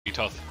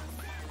tough.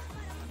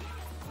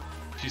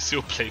 You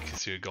still play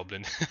because you're a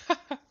goblin.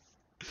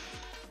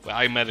 Well,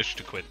 I managed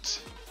to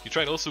quit. You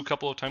tried also a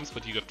couple of times,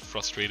 but you got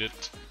frustrated.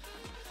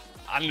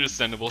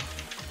 Understandable.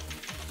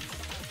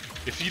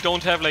 If you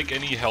don't have like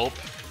any help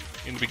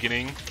in the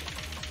beginning,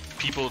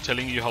 people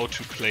telling you how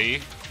to play,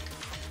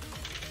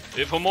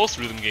 for most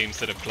rhythm games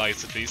that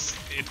applies at least,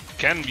 it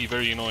can be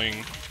very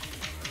annoying.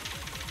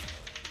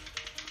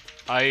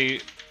 I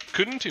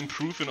couldn't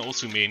improve in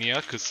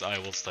Osumania because I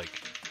was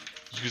like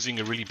using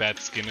a really bad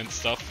skin and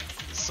stuff,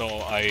 so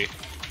I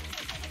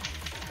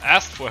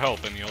asked for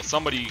help and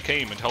somebody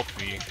came and helped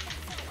me.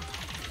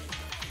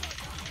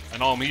 And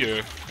now I'm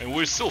here, and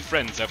we're still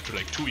friends after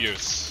like 2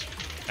 years.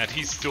 And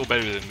he's still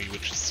better than me,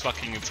 which is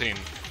fucking insane.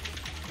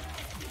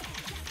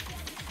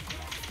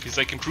 He's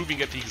like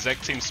improving at the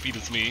exact same speed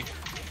as me.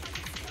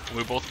 And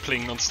we're both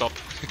playing non-stop.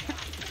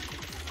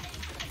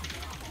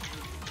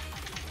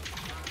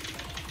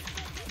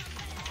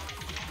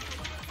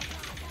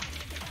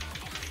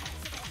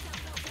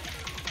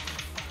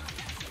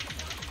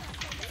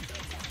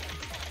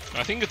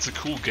 I think it's a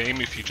cool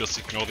game if you just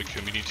ignore the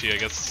community, I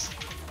guess.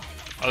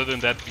 Other than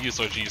that,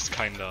 VSRG is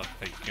kinda,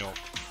 like,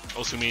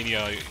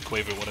 Osumania,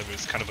 Quaver, whatever,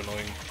 is kind of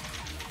annoying.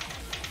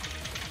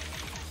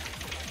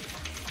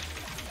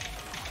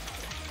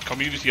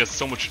 Community has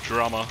so much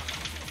drama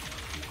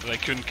that I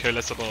couldn't care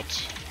less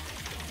about.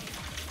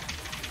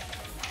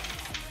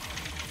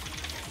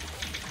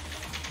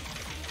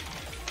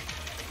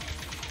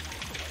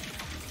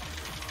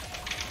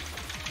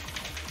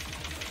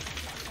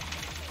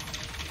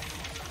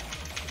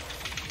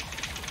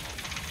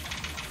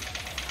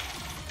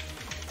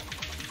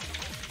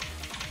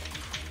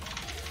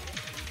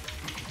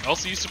 I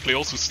also used to play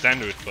also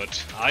standard,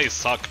 but I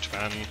sucked,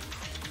 man.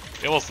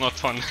 It was not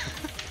fun.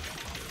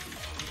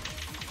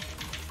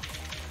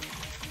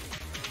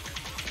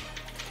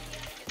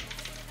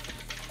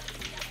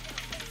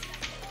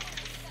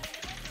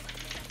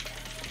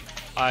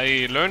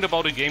 I learned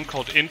about a game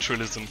called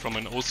Intralism from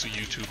an Osu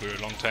YouTuber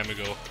a long time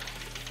ago.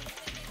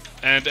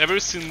 And ever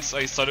since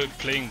I started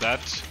playing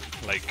that,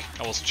 like,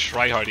 I was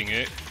tryharding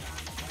it,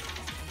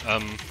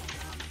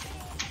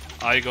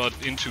 I got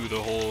into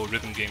the whole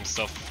rhythm game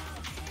stuff.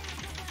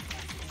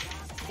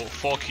 Or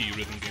 4-key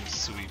rhythm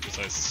games to be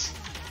precise.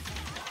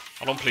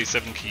 I don't play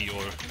 7-key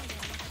or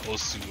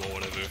Osu or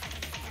whatever.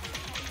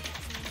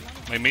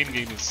 My main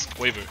game is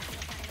Quaver.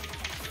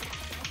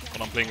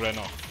 What I'm playing right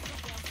now.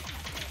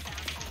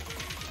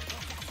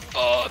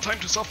 Time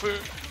to suffer!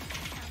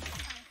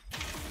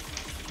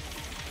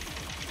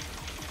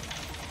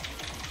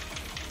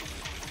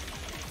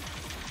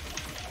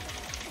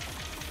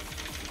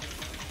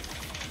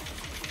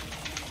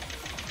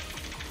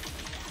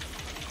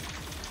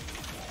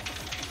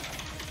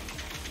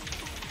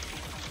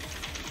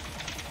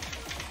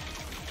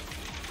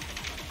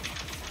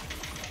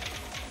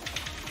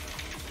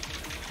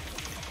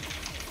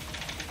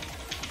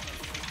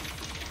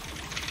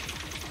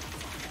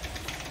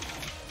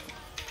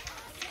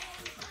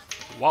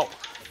 Wow.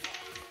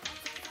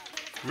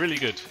 Really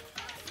good.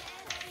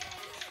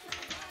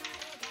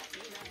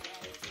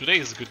 Today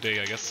is a good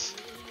day, I guess.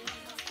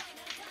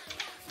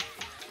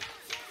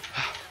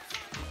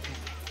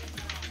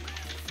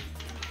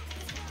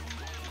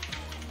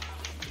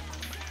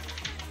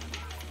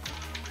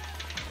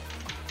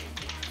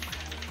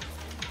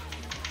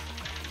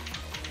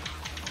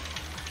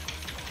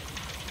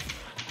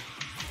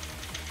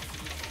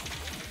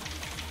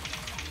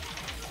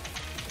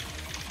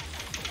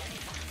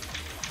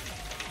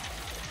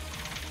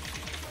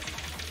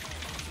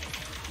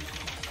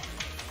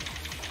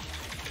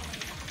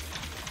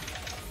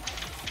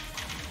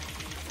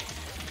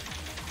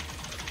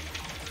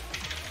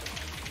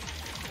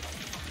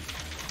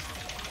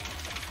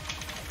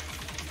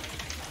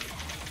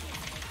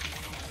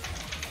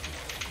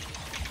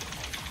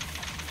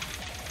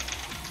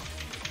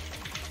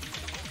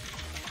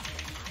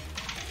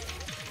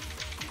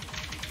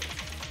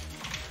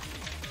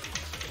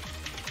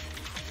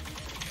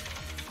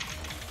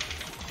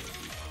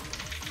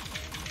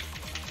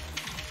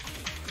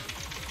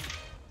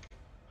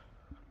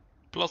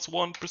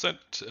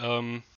 +1%.